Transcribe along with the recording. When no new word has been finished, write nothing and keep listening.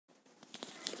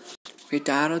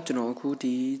Guitar တော့ကျွန်တော်အခု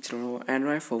ဒီကျွန်တော်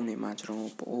Android phone တွေမှာကျွန်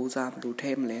တော်ပိုးစားဘယ်လိုထ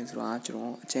ည့်မလဲဆိုတာကျွန်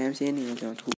တော်အကြမ်းပြင်းနေကျွ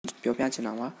န်တော်ပြောပြချင်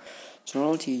တာပါကျွန်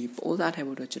တော်တို့ဒီပိုးစားထည့်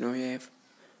ဖို့အတွက်ကျွန်တော်ရဲ့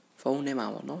phone ထဲမှာ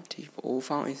ပေါ့နော်ဒီ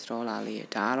phone installer လေး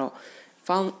ဒါကတော့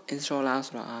phone installer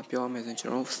ဆိုတာပြောမယ်ဆိုရင်ကျွ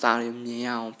န်တော်တို့စာတွေမြင်ရ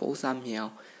အောင်ပိုးစားမြင်အော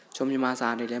င်ကျွန်တော်မြန်မာစာ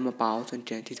တွေလည်းမပါအောင်ဆို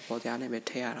ရင်ဒီသဘောတရားနဲ့ပဲ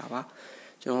ထည့်ရတာပါ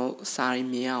ကျွန်တော်စာတွေ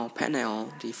မြင်အောင်ဖတ်နိုင်အောင်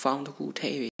ဒီ phone တစ်ခုထ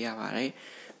ည့်ရပါတယ်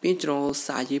ပြီးကျွန်တော်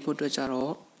စာရေးဖို့အတွက်ကြ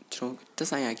တော့ကျွန်တော်တက်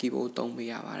ဆိုင်ရာ keyboard သုံးပေး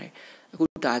ရပါတယ်အခု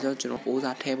ဒါကြောင့်ကျွန်တော်ပိုး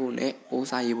စားထည့်ဖို့နဲ့ပိုး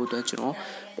စားရေးဖို့အတွက်ကျွန်တော်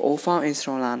PaOh phone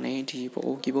installer နဲ့ဒီ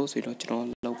PaOh keyboard ဆိုတော့ကျွန်တော်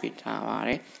လုပ်ပေးထားပါတ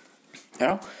ယ်အဲ့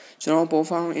တော့ကျွန်တော်PaOh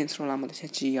phone installer မှာတစ်ချ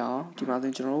က်ကြည့်အောင်ဒီမှာ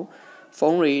ဆိုကျွန်တော်ဖု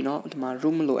န်းတွေเนาะဒီမှာ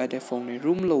root မလိုအပ်တဲ့ဖုန်းတွေ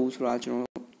root မလိုဆိုတာကျွန်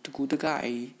တော်တကူတက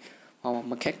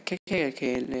မခက်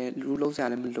လဲroot လောက်စရာ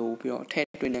လည်းမလိုပြီးတော့ထည့်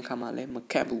တွင်းတဲ့အခါမှာလည်းမ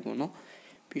ခက်ဘူးပေါ့เนาะ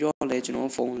ပြီးတော့လည်းကျွန်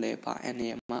တော်ဖုန်းလည်းပါအနေ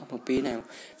မှာမပေးနိုင်ဘူး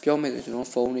ပြောမယ်ဆိုကျွန်တော်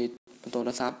ဖုန်းတွေမတော်တ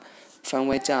ဆ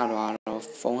firmware ကျသွားတော့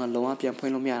ဖုန်းကလုံးဝပြန်ဖွ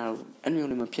င့်လို့မရတော့အဲ့မျိုး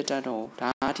လေးမဖြစ်တတ်တော့ဒါ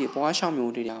အထိပွား6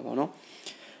မျိုးတွေတာပေါ့နော်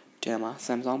ဒီမှာ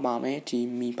Samsung ပါမယ်ဒီ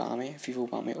Mi ပါမယ် Vivo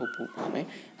ပါမယ် Oppo ပါမယ်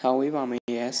Huawei ပါမယ်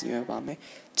ASUS ပါမယ်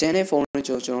ကျန်တဲ့ဖုန်းတွေ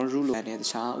ကျွန်တော် root လုပ်တဲ့တ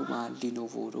ခြားဥပမာ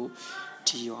Lenovo တို့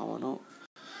ဒီရောပေါ့နော်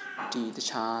ဒီတ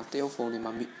ခြားတရုတ်ဖုန်းတွေ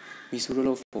မှာ Misu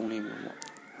လို့ဖုန်းတွေမျိုးပေါ့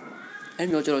အဲ့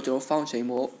မျိုးကျွန်တော် phone ချိန်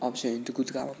ဖို့ option တကူတ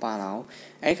ကမပါလာအောင်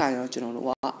အဲ့ခါကျတော့ကျွန်တော်တို့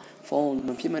က phone မ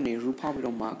ဖြစ်မနေ root ဖောက်ပြီး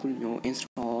တော့မှအခုမျိုး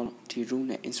install ဒီ root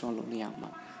နဲ့ install လုပ်နေရမှာ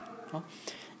เนาะ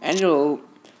အဲ့လို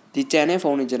ဒီကျန်တဲ့ဖု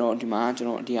န်းတွေကျွန်တော်ဒီမှာကျွန်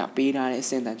တော်ဒီကပေးထားတဲ့အ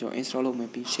ဆင့်တန်းကျွန်တော် install လုပ်မယ်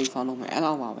ပြီး shape file လုပ်မယ်အဲ့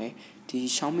လောက်ပါပဲဒီ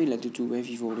Xiaomi လည်းတူပဲ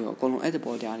Vivo တွေရောအကုန်လုံးအဲ့တ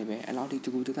ပေါ်တရားတွေပဲအဲ့လောက်ဒီတ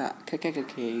ကူတကခက်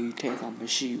ထဲဆောင်မ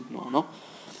ရှိဘူးเนาะ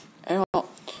အဲ့တော့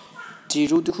ဒီ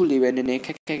root တစ်ခုလေးပဲနည်းနည်းခ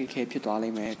က်ဖြစ်သွားလိ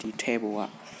မ့်မယ်ဒီထဲပေါ်က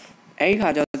အဲ့ဒီခါ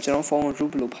ကျတော့ကျွန်တော်ဖုန်း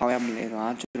root ဘယ်လိုဖောက်ရမလဲဆိုတာ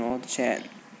ကျွန်တော်တစ်ချက်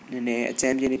နည်းနည်းအကြ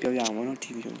မ်းပြင်းလေးပြောပြအောင်ပေါ့နော်ဒီ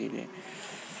ဗီဒီယိုလေးနဲ့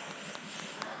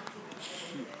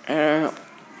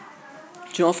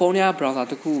ကျွန်တော်ဖုန်းထဲက browser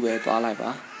တစ်ခုပဲသွားလိုက်ပါ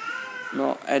เนา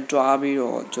ะအဲ့တွားပြီး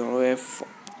တော့ကျွန်တော်ရဲ့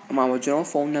အမှကျွန်တော်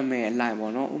ဖုန်းနာမည်အလိုက်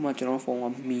ပေါ့နော်ဥပမာကျွန်တော်ဖုန်းက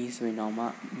Mi ဆိုရင်တော့မှ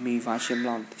Mi version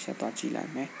လောက်တစ်ချက်သွားကြည့်လို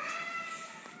က်မယ်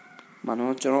မ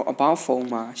နော်ကျွန်တော် about phone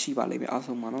မှာရှိပါလိမ့်မယ်အောက်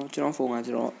ဆုံးမှာနော်ကျွန်တော်ဖုန်းက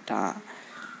ကျွန်တော်ဒါ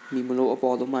Mi မလို့အ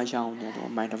ပေါ်ဆုံးမှရအောင်တယ်တော့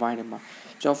my device ထဲမှာ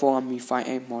ကျွန်တော်ဖုန်းက Mi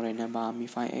 58 model number Mi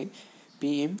 58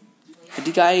ပြီးရင်အ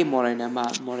ဓိကအဲ့ model number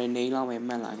model name လောက်ပဲ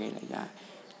မှတ်လာခဲ့လိုက်ရတယ်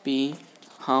ပြီး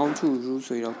how to root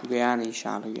ဆိုတော့ Google ကနေ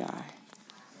ရှာလို့ရတယ်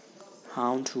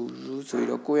how to root ဆို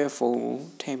တော့ကိုယ့်ရဲ့ဖုန်းကို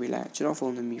ထည့်ပေးလိုက်ကျွန်တော်ဖု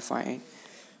န်းက Mi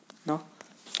 58เนาะ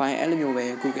file အဲ့လိုမျိုးပဲ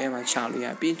Google မှာရှာလို့ရ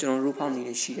ပြီးကျွန်တော် root ဖောက်နေ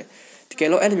နေရှိတယ်တကယ်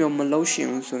လို့အဲ့လိုမျိုးမလုပ်ရှင်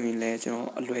ဘူးဆိုရင်လည်းကျွန်တော်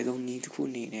အလွယ်ဆုံးနည်းတစ်ခု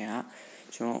အနေနဲ့က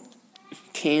ကျွန်တော်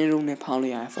King root နဲ့ဖောက်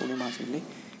လို့ရတယ်ဖုန်းထဲမှာဆိုရင်လေ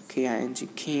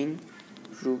King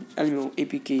root အဲ့လိုမျိုး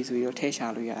APK ဆိုပြီးတော့ထည့်ရှာ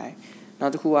လို့ရတယ်နော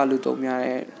က်တစ်ခုကလူသုံးများ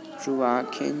တဲ့ root က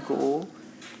King go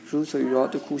root ဆိုပြီးတော့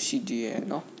တစ်ခုရှိတည်ရဲ့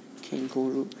เนาะ King go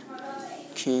root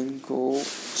King go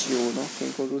geo เนาะ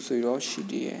King go root ဆိုပြီးတော့ရှိ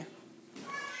တည်ရဲ့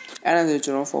အဲ့ဒါဆို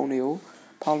ကျွန်တော်ဖုန်းတွေကို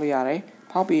ဖောက်လို့ရတယ်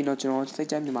ဖောက်ပြီးတော့ကျွန်တော်စိတ်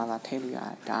ကြိုက်မြန်မာလာထည့်လို့ရတ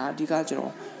ယ်ဒါအဓိကကျွန်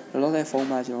တော်လောလောဆယ်ဖုန်း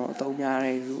မှာကျွန်တော်အသုံးများ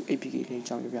တဲ့ root APK တွေအ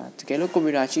ကြောင်းပြပြတကယ်လို့ကွန်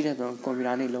ပျူတာရှိတဲ့ဆိုတော့ကွန်ပျူ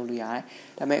တာနဲ့လုပ်လို့ရတယ်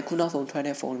ဒါပေမဲ့အခုနောက်ဆုံးထွက်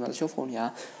တဲ့ဖုန်းတွေမှာတချို့ဖုန်းတွေက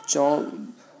ကျွန်တော်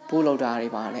ပို့လောက်တာတွေ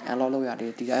ပါလဲ unlock လုပ်ရတ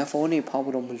ယ်ဒီတိုင်းဖုန်းတွေဖောက်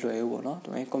ဖို့တော့မလွယ်ဘူးပေါ့နော်ဒါ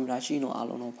ပေမဲ့ကွန်ပျူတာရှိရင်တော့အား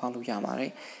လုံးတော့ဖောက်လို့ရပါတ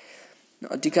ယ်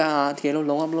အဓိကတကယ်လို့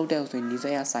လုံးဝမလုပ်တဲ့ဆိုရင်ဒီစ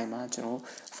က်ရဆိုင်မှာကျွန်တော်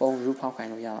ဖုန်း root ဖောက်ခို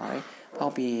င်းလို့ရပါတယ်ဖော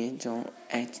က်ပြီးရင်ကျွန်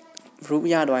တော်root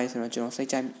ရတော့ဆိုတော့ကျွန်တော်စိတ်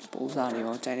ကြိုက်ပိုးစားတွေ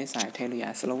ရောကြိုက်တဲ့စာတွေထည့်လို့ရတ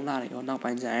ယ်စလုံးသားတွေရောနောက်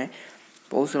ပိုင်းကျရင်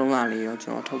ပိုးစလုံးသားလေးရောကျွ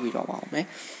န်တော်ထုတ်ပြီးတော့ပါအောင်မယ်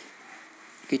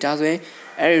ဂီတာဆိုရင်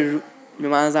အဲ့မြ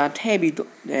န်မာစာထည့်ပြီး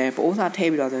ပိုးစားထည့်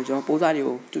ပြီးတော့ဆိုကျွန်တော်ပိုးစားတွေ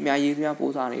ကိုသူများရေးသူများ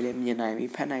ပိုးစားတွေလည်းမြင်နိုင်ပြီ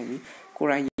ဖတ်နိုင်ပြီကိုယ်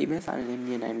တိုင်ရေးမဲ့စာတွေလည်း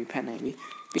မြင်နိုင်ပြီဖတ်နိုင်ပြီ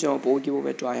ပြီးကျွန်တော်PaOh keyboard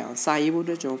ပဲတွားရအောင်စာရေးဖို့အ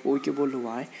တွက်ကျွန်တော်PaOh keyboardလို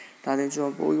ပါတယ်ဒါဆိုကျွန်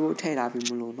တော်PaOh keyboardထည့်ထားပြီး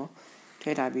မလို့နော်ထ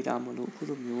ည့်ထားပြီးတာမလို့အခု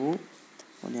လိုမျိုး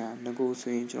ဟိုညာငကို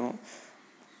ဆိုရင်ကျွန်တော်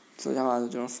ဆိုကြပါ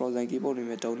စို့ကျွန်တော် frozen keyboard တွေ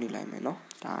ပဲတုံးနေလိုက်မယ်နော်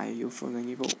ဒါယူ frozen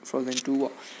keyboard frozen 2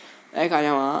ပေါ့အဲ့ခါကျ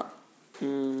မှ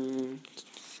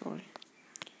sorry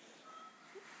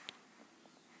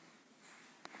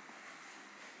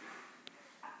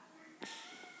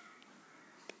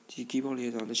ဒီ keyboard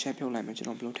လေးဆိုတော့တစ်ချက်ဖြုတ်လိုက်မယ်ကျွန်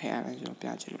တော်ဘယ်လိုထည့်ရလဲကျွန်တော်ပြ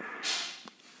ချင်လို့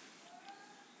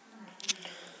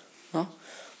နော်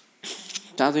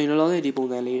ဒါဆိုရင်လောလောဆယ်ဒီပုံ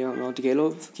စံလေးတော့เนาะတကယ်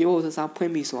လို့ keyboard စဖွ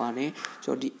င့်ပြီးဆိုတာ ਨੇ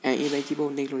ကျွန်တော်ဒီ NA ပဲ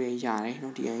keyboard နှိပ်လို့ရတယ်เนา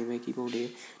ะဒီ NA ပဲ keyboard တွေ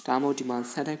ဒါမှမဟုတ်ဒီမှာ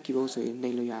setup keyboard ဆိုရင်နှိ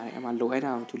ပ်လို့ရတယ်အဲ့မှာလိုအပ်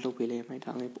တာကိုသူလုပ်ပေးလိုက်မယ်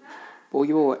ဒါလေးPaOh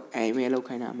keyboard NA ပဲလောက်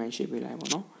ခိုင်းတာအမှန်ရှိပေးလိုက်ပါ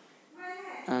เนาะ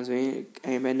အဲဆိုရင်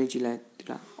NA ပဲနှိပ်ကြည့်လိုက်ဒီ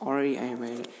လား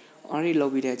already လု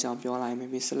ပ်ပြီးတဲ့အကြောင်းပြောလိုက်မယ်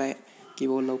ပြီး select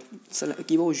keyboard လုပ် select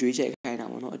keyboard ရွေးချက်ခိုင်းတာ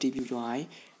ပေါ့เนาะအတီးပြကြွားရင်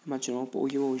အဲ့မှာကျွန်တော်PaOh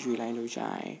keyboard ရွေးလိုက်လို့ရ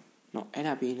တယ်เนาะအဲ့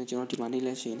ဒါပြီးရင်ကျွန်တော်ဒီမှာနေလ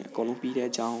က်ရှိနေအကုန်လုံးပြီးတဲ့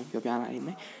အကြောင်းပြောပြလိုက်မ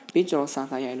ယ်ပြီးကျွန်တော်စာ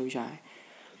ရိုက်လို့ရတယ်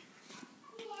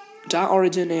ဒါ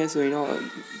original ဆိုရင်တော့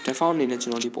default အနေနဲ့ကျွ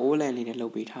န်တော်ဒီ PaOh land လေးနဲ့လု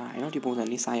ပ်ပေးထားတယ်เนาะဒီပုံစံ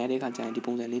လေးစာရတဲ့ခါကျရင်ဒီ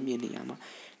ပုံစံလေးမြင်နေရမှာ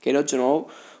ကဲတော့ကျွန်တော်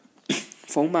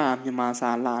ဖုန်းမှာမြန်မာစာ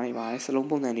လာနေပါတယ်စလုံး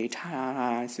ပုံစံလေးထားတာ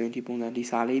ဆိုရင်ဒီပုံစံဒီ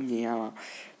စာလေးမြင်ရမှာ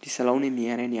ဒီစလုံးလေးမြင်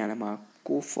ရတဲ့နေရာလေးမှာ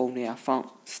ကိုဖုန်းတွေက font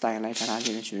style လိုက်ထားခြ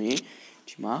င်းနဲ့ဆိုရင်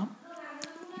ဒီမှာ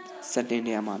setting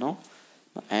တွေမှာเนาะ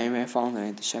အဲfont တွေ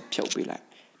တစ်ချက်ဖြုတ်ပေးလိုက်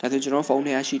ဒါဆိုကျွန်တော်ဖုန်း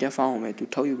ထဲရှိတဲ့ font ကိုပဲသူ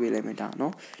ထုတ်ယူပေးလိုက်မယ်ဒါเนา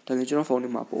ะဒါဆိုကျွန်တော်ဖုန်းထဲ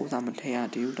မှာပိုးစားမထည့်ရ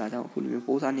သေးဘူးဒါကြောင့်အခုလိုမျိုး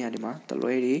ပိုးစားနေရဒီမှာတ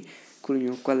လွဲတွေအခုလို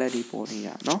မျိုး quality ပေါ်နေရ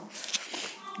เนาะ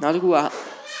နောက်တစ်ခုက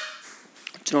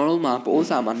ကျွန်တော်တို့မှာပိုး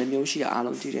စားမှာ2မျိုးရှိတာအား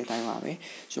လုံးကြည့်တဲ့အတိုင်းပါပဲ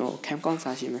ကျွန်တော် Camcom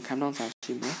စာရှိမယ် Camcom စာ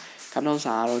ရှိမယ် Camcom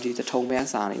စာကတော့ဒီထုံပဲ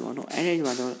စာနေပေါ့เนาะအဲဒီ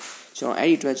မှာကျွန်တော်အဲ့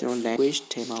ဒီအတွက်ကျွန်တော် language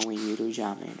ထဲမှာဝင်ရေးလို့ရ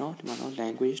မယ်เนาะဒီမှာเนาะ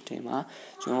language ထဲမှာ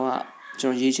ကျွန်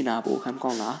တော်ရေးချင်တာပို့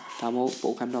Camcom လားဒါမှမဟုတ်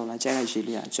ပို့ Camcom လားကြိုက်လိုက်ရေး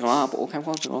လို့ရကျွန်တော်ကပို့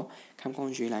Camcom ဆိုတော့ Camcom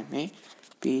ရေးလိုက်မယ်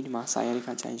ပြီးဒီမှာစာရတဲ့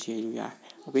ခါကျရင်ရေးလို့ရတယ်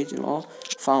โอเคကျွန်တော်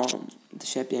font တစ်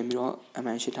ချက်ပြင်ပြီးတော့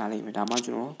MIUI ထားလိုက်မယ်ဒါမှ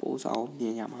ကျွန်တော်ပို့စာကိုမြ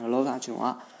င်ရမှာလောကကျွန်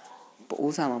တော်က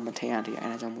ပို့စာမှာမထည့်ရသေးအဲ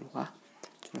ဒါကြောင့်မလို့ပါ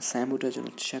ကျွန်တော် send ဖို့အတွက်ကျွန်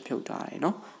တော်တစ်ချက်ဖြုတ်ထားတယ်เน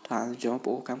าะဒါကျွန်တော်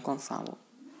ပို့ Camcom စာပေါ့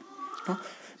เนาะ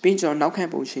ပြီးကျွန်တော်နောက်ခံ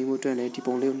ပုံချိန်ဖို့အတွက်လည်းဒီ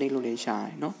ပုံလေးကိုနှိပ်လို့လည်းရတ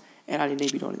ယ်เนาะအဲ့ဒါလေးနှိ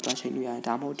ပ်ပြီးတော့လည်းတွားချိန်လို့ရတယ်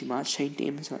ဒါမှမဟုတ်ဒီမှာချိန်တ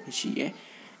င်းဆိုတာရှိတယ်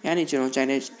အဲ့ဒါကျွန်တော်ကြိုက်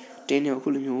တဲ့တင်းတွေကိုအခု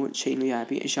လိုမျိုးချိန်လို့ရ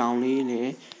ပြီးအရောင်လေးလ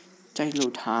ည်းကြိုက်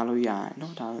လို့ထားလို့ရတယ်เนา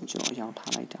ะဒါတော့ကျွန်တော်အရောင်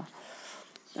ထားလိုက်တာ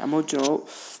ဒါမှမဟုတ်ကျွန်တော်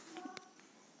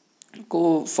ကို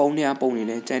ဖုန်းထဲကပုံတွေ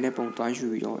လည်းကြိုက်တဲ့ပုံတွားယူ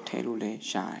ပြီးတော့ထည့်လို့လည်း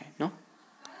ရတယ်เนาะ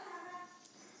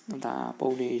ဒါပုံ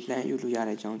တွေလမ်းယူလို့ရ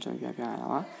တဲ့အကြောင်းကျွန်တော်ပြရတာ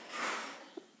ပါ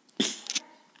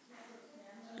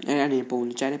အဲ့ဒါနေပုံ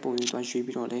ကြိုက်တဲ့ပုံတွေတွားရွှေ့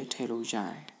ပြီးတော့လည်းထည့်လို့ရတ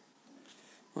ယ်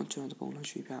ဟောကျွန်တော်ပုံလို့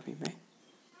ရွှေ့ပြပေးမယ်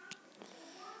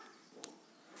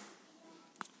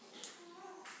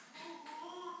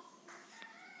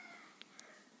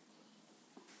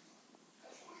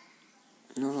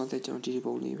နော်တဲ့ကျွန်တော်ဒီ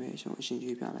ပုံလေးပဲကျွန်တော်အရှင်းပြ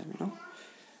ပြလိုက်မယ်နော်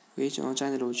โอเคကျွန်တော်ကြို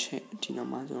က်တဲ့လိုချက်ဒီနော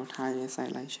က်မှာကျွန်တော်ထားရဲ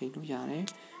site လိုက်ချိန်လို့ရတယ်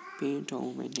ပြီးတော့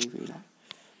ဝင်နေပေးလိုက်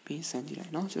ပြီးစမ်းကြည့်လို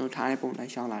က်နော်ကျွန်တော်ထားတဲ့ပုံလို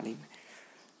က်ရှောင်းလာလိမ့်မယ်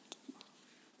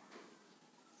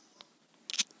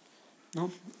နော်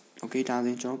โอเคဒါ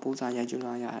ဆိုရင်ကျွန်တော်ပို့စာရိုက်ကြည့်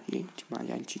လို့ရတယ်ဒီမှာ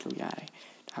ရိုက်ကြည့်လို့ရတယ်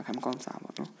ဒါကမကောင်းစာပါ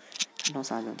နော်နောက်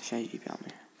စာကျွန်တော်တစ်ချက်ရေးပြမ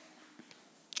ယ်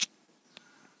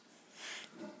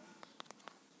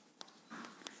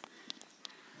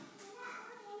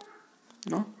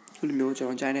နော်ဒီလိုမျိုးကျွန်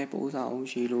တော်ကြိုက်တဲ့ပိုးစာအုပ်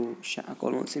ရေးလို့အကု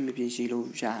န်လုံးအဆင်မပြေရေးလို့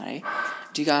ရတယ်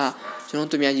အဓိကကျွန်တော်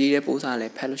သူများရေးတဲ့ပိုးစာလ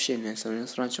ည်းဖတ်လို့ရှိနေဆိုရင်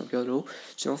ကျွန်တော်ပြောလို့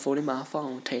ကျွန်တော်ဖုန်းထဲမှာ font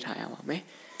ကိုထည့်ထားရပါမယ်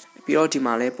ပြီးတော့ဒီ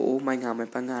မှာလည်းပိုးမိုင်းကမယ်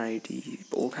ပန်းကတွေဒီ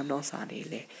ပိုးခမ်းတော့စာတွေ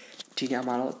လည်းဒီည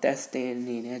မှာတော့ testing အ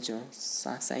နေနဲ့ကျွန်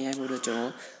တော်စာရိုက်ဖို့တော့ကျွန်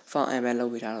တော် font embed လု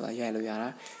ပ်ပေးထားတော့ရိုက်လို့ရတာ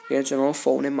ပြီးတော့ကျွန်တော်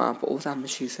ဖုန်းထဲမှာပိုးစာမ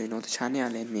ရှိဆိုရင်တော့တခြားနေရာ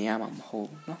လည်းမြင်ရမှာမဟုတ်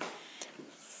ဘူးเนาะ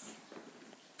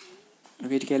โอ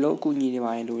เคတကယ်လို့အကူအညီတွေ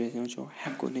ပါတယ်လို့လည်းကျွန်တော်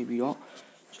hack ကိုနှိပ်ပြီးတော့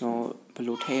ကျွန်တော်ဘယ်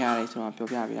လိုထည့်ရလဲကျွန်တော်ပြော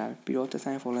ပြပေးတာပြီးတော့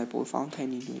design font လိုက်ပို့ font ထည့်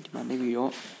နေလို့ဒီမှာနှိပ်ပြီး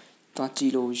တော့သွားကြ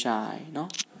ည့်လို့ရတယ်เนาะ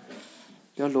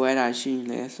ပြောလိုရတာရှိရင်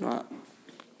လည်းဆိုတော့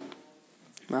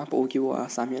PaOh Keyboard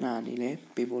စာမျက်နှာအနေနဲ့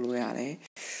ပေးပို့လို့ရတယ်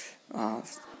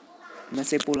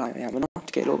message ပို့လာရပါတော့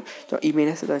တကယ်လို့ကျွန်တော် email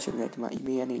နဲ့ဆက်သွယ်ရှင်တယ်ဒီမှာ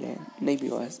email ကနေလည်းနှိပ်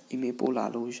ပြီးတော့ email ပို့လာ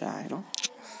လို့ရတယ်เนาะ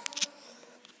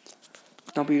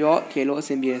နောက်ပြီးတော့ကဲလို့အဆ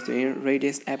င်ပြေဆိုရင်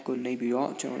Redis app ကိုနှိပ်ပြီး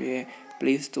တော့ကျွန်တော်ရဲ့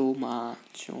Play Store မှာ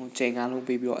ကျွန်တော်ချိန်ကားလုံး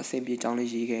ပေးပြီးတော့အဆင်ပြေကြောင်း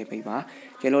လေးရေးခဲ့ပေးပါ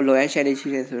ကဲလို့လိုအပ်ချက်လေးရှိ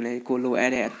တယ်ဆိုရင်လည်းကိုလိုအ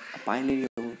ပ်တဲ့အပိုင်းလေး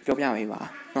ကိုပြောပြပေးပါ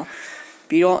เนาะ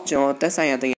ပြီးတော့ကျွန်တော်တက်ဆိုင်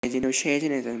ရတကယ်ချင်းတို့ share ခြ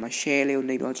င်းနေဆိုရင်မှာ share လေးကို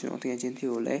နှိပ်တော့ကျွန်တော်တကယ်ချင်းတွေ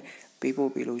ကိုလည်းပေးပို့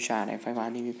ပေးလို့ရတယ် Fiverr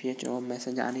အနေနဲ့ဖြစ်ကျွန်တော်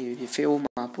Messenger အနေနဲ့ဖြစ် Facebook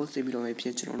မှာ post ပြီးတော့ဖြ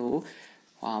စ်ကျွန်တော်တို့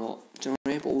ဟာပေါ့ကျွန်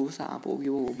တော်ရဲ့ပို့စာပို့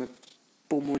ပြီး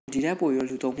ပုံမဒီတဲ့ပို့ရ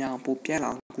လူသုံးများအောင်ပို့ပြက်လာ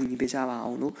အောင်ကူညီပေးကြပါ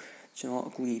အောင်လို့ကျွန်တော်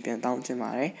အကူအညီပြန်တောင်းချင်ပါ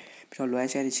တယ်ပြီးတော့လွယ်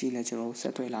ချက်တွေရှိလဲကျွန်တော်ဆ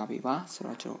က်သွယ်လာပေးပါဆို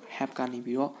တော့ကျွန်တော် help ကနေ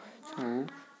ပြီးတော့ကျွန်တော်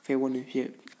Facebook နဲ့ဖြစ်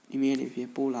email တွေဖြစ်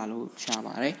ပို့လာလို့ရ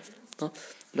ပါတယ်နော်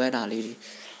လွယ်တာလေးတွေ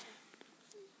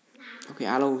okay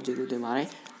အားလုံးကျေးဇူးတင်ပါတယ်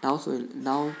နောက်ဆိုရင်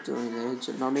နောက်ကျွန်တော်လ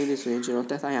ည်းနောက်နေ့လေးဆိုရင်ကျွန်တော်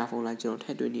တက်ဆိုင်ရာဖုန်းလိုက်ကျွန်တော်ထ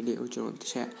ည့်သွင်းနည်းလေးကိုကျွန်တော်တ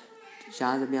စ်ချက်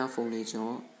ရှားသမျှဖုန်းလေးကျွန်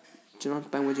တော်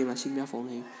ပန်းဝင်ချိန်မှာရှိသမျှဖုန်း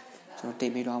လေးကျွန်တော်တ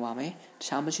င်ပေးသွားပါမယ်တ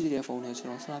ခြားမရှိတဲ့ဖုန်းတွေကျွန်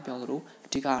တော်ဆက်ပြောသလိုအ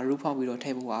ဓိက root ဖောက်ပြီးတော့ထ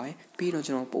ည့်ဖို့ပါပဲပြီးတော့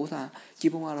ကျွန်တော်ပိုးစာ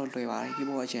ကြီးပုံကတော့လွယ်ပါတယ်ကြီး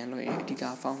ပုံကကျန်လွယ်တယ်အဓိက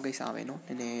font ကိစ္စပဲเนาะန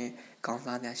ည်းနည်းကောင်း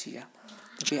စားများရှိတာ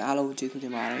โอเคအားလုံးကျေးဇူးတ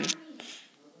င်ပါတယ်